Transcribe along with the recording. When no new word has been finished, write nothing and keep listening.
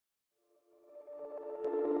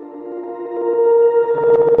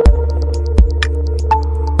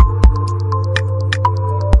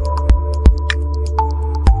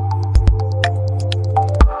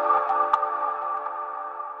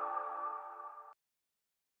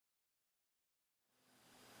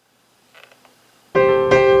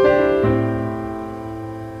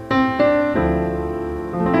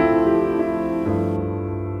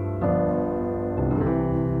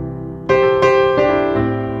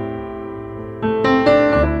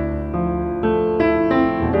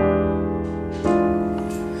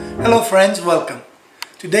friends, welcome.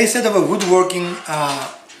 Today's set of a woodworking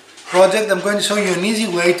project. I'm going to show you an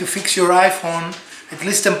easy way to fix your iPhone, at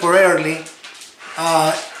least temporarily,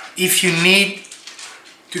 if you need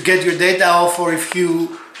to get your data off, or if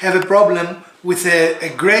you have a problem with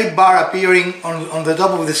a gray bar appearing on the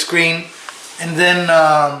top of the screen and then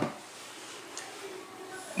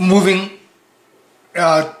moving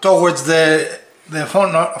towards the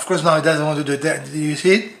phone. No, of course now it doesn't want to do it there. Do you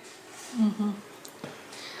see it? Mm-hmm.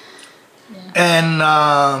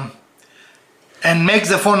 Yeah. And makes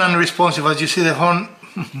the phone unresponsive. As you see, the phone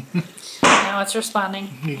now it's responding.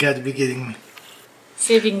 You got to be kidding me.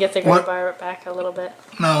 See if you can get the gray bar back a little bit.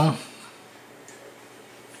 No.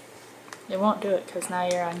 It won't do it because now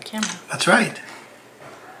you're on camera. That's right.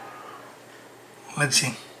 Let's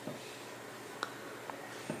see.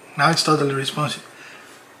 Now it's totally responsive.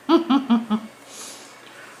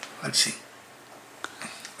 Let's see.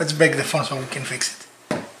 Let's break the phone so we can fix it.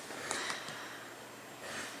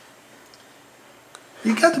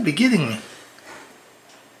 You got to be kidding me.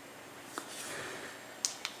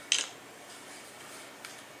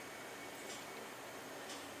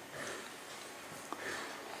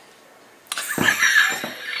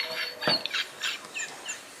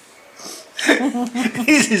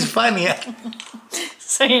 This is funny.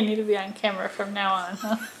 So you need to be on camera from now on,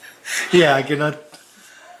 huh? Yeah, I cannot.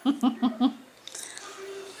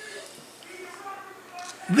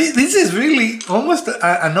 This is really almost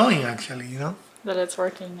annoying, actually, you know? That it's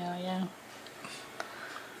working now, yeah.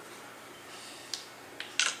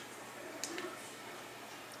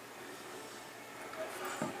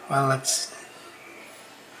 Well, I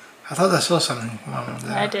thought I saw something.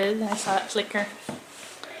 I did. I saw it flicker.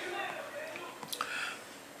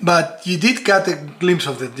 But you did get a glimpse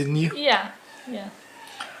of it, didn't you? Yeah, yeah.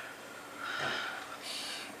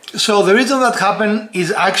 So the reason that happened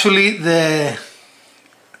is actually the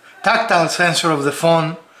tactile sensor of the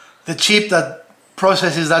phone, the chip that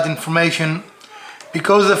processes that information.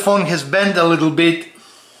 Because the phone has bent a little bit,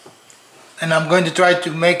 and I'm going to try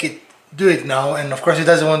to make it do it now, and of course it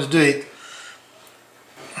doesn't want to do it.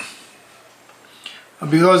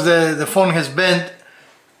 Because the phone has bent,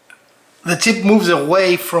 the chip moves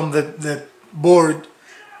away from the board,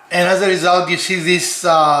 and as a result you see this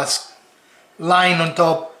line on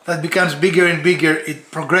top that becomes bigger and bigger.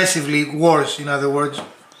 It progressively worse, in other words.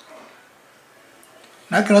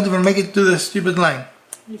 I cannot even make it to the stupid line.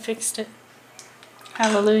 You fixed it.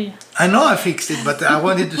 Hallelujah. I know I fixed it, but I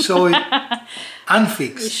wanted to show it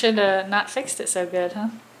unfixed. You should have not fixed it so good, huh?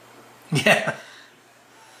 Yeah.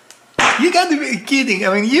 You got to be kidding.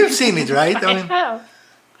 I mean, you've seen it, right? I mean,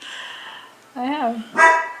 I have.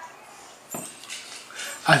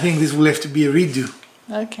 I think this will have to be a redo.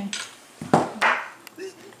 Okay.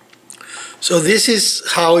 So this is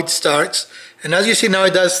how it starts, and as you see now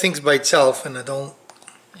it does things by itself, and I don't.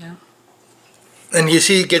 Yeah. And you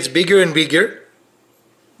see it gets bigger and bigger.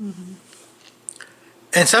 Mm-hmm.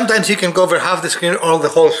 And sometimes you can cover half the screen or the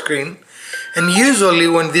whole screen. And usually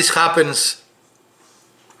when this happens,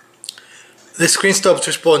 the screen stops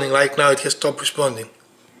responding. Like now it has stopped responding.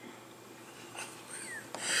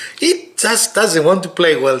 It just doesn't want to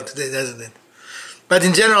play well today, doesn't it? But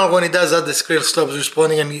in general, when it does that, the screen stops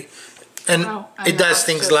responding, and it does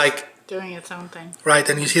things like doing its own thing. Right,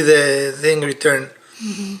 and you see the thing return.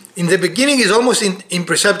 Mm-hmm. In the beginning, it's almost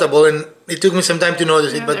imperceptible, and it took me some time to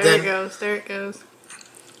notice it. But then there it goes.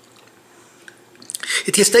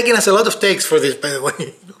 It has taken us a lot of takes for this, by the way.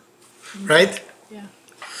 Mm-hmm. Right? Yeah.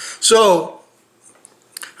 So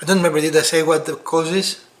I don't remember. Did I say what the cause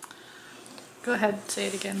is? Go ahead, say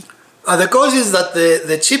it again. The cause is that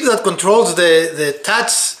the chip that controls the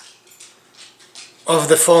touch of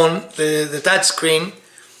the phone, the touch screen,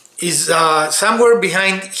 is somewhere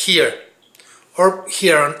behind here. Or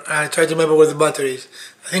here. I try to remember where the battery is.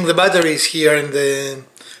 I think the battery is here and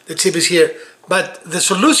the chip is here. But the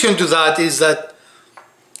solution to that is that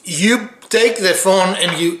you take the phone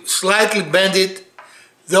and you slightly bend it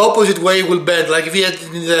the opposite way it will bend. Like if you had it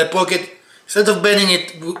in the pocket, instead of bending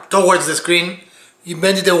it towards the screen, you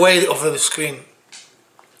bend it away of the screen.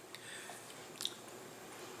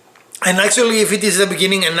 And actually, if it is the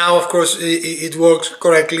beginning, and now of course it works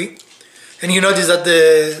correctly, and you notice that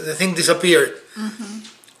the thing disappeared.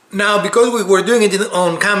 Mm-hmm. Now, because we were doing it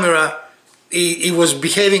on camera, it was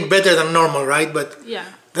behaving better than normal, right? But yeah,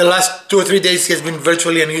 the last 2 or 3 days it has been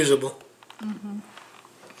virtually unusable. Mm-hmm.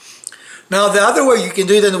 Now, the other way you can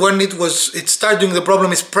do it, and when it started doing the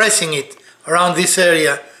problem, is pressing it around this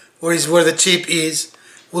area, where the chip is,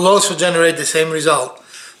 will also generate the same result.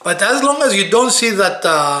 But as long as you don't see that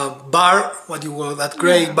bar, what you call that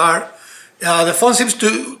gray bar, The phone seems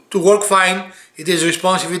to work fine. It is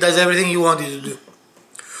responsive. It does everything you want it to do.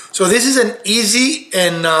 So this is an easy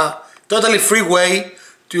and totally free way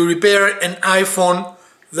to repair an iPhone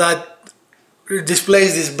that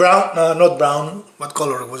displays this brown, not brown, what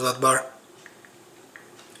color was that bar?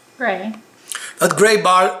 Gray. That gray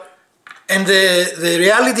bar. And the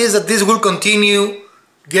reality is that this will continue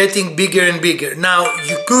getting bigger and bigger. Now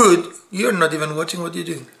you're not even watching what you're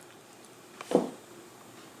doing.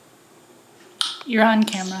 You're on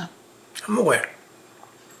camera. I'm aware.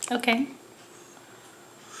 Okay.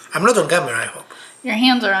 I'm not on camera, I hope. Your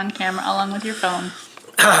hands are on camera along with your phone.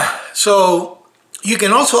 So you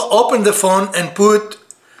can also open the phone and put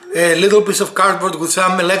a little piece of cardboard with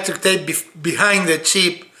some electric tape behind the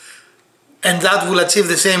chip, and that will achieve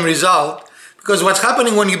the same result. Because what's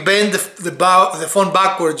happening when you bend the phone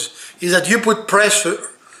backwards is that you put pressure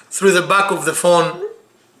through the back of the phone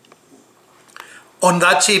on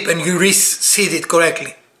that chip and you reseat it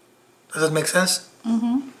correctly. Does that make sense?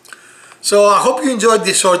 Mm-hmm. So I hope you enjoyed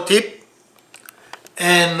this short tip.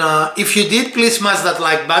 And if you did, please smash that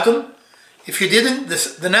like button. If you didn't,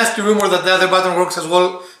 the nasty rumor that the other button works as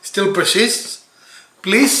well still persists.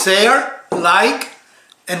 Please share, like,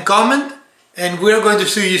 and comment. And we're going to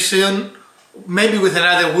see you soon, maybe with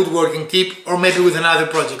another woodworking tip or maybe with another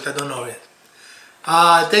project, I don't know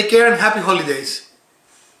yet. Take care and happy holidays.